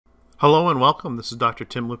Hello and welcome. This is Dr.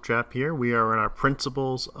 Tim Liptrap here. We are in our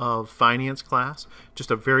Principles of Finance class. Just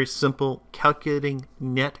a very simple calculating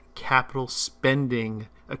net capital spending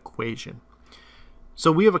equation.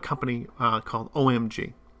 So we have a company called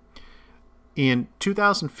OMG. In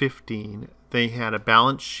 2015, they had a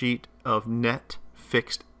balance sheet of net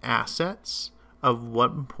fixed assets of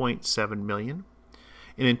 $1.7 million.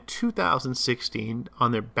 And in 2016,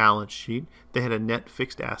 on their balance sheet, they had a net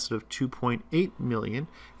fixed asset of $2.8 million.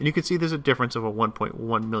 And you can see there's a difference of a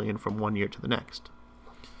 $1.1 million from one year to the next.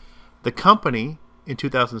 The company in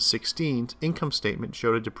 2016's income statement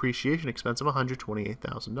showed a depreciation expense of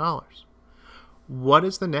 $128,000. What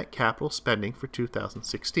is the net capital spending for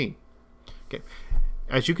 2016? Okay,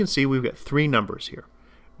 as you can see, we've got three numbers here.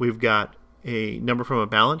 We've got a number from a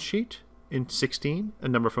balance sheet in 16, a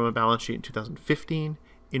number from a balance sheet in 2015,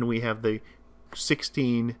 and we have the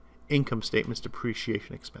 16 income statements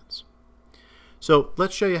depreciation expense. So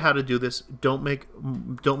let's show you how to do this. Don't make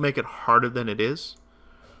it harder than it is.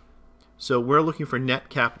 So we're looking for net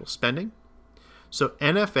capital spending. So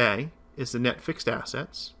NFA is the net fixed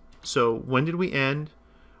assets. So when did we end?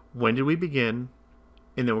 When did we begin?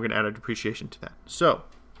 And then we're going to add our depreciation to that. So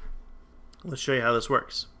let's show you how this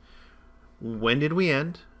works. When did we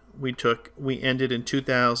end? We ended in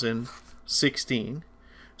 2016.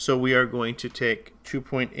 So we are going to take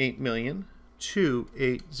 2.8 million,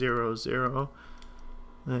 2800,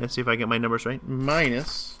 let's see if I get my numbers right,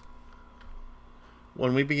 minus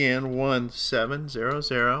when we began 1700,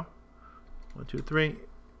 123,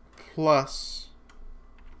 plus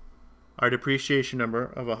our depreciation number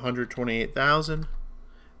of 128,000.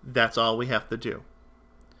 That's all we have to do.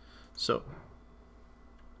 So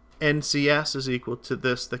NCS is equal to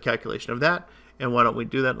this, the calculation of that. And why don't we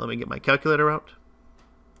do that? Let me get my calculator out.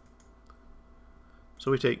 So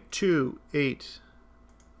we take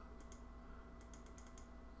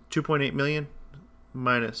 2.8 million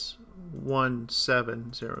minus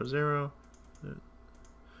 1700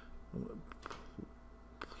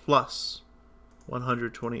 plus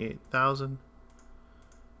 128,000.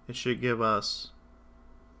 It should give us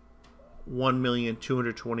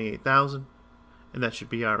 1,228,000. And that should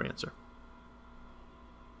be our answer.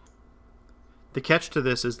 The catch to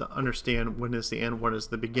this is to understand when is the end, when is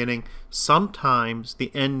the beginning. Sometimes the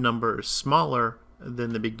end number is smaller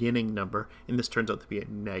than the beginning number, and this turns out to be a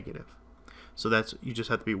negative. So you just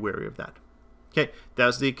have to be wary of that. Okay,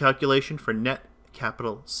 that's the calculation for net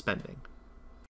capital spending.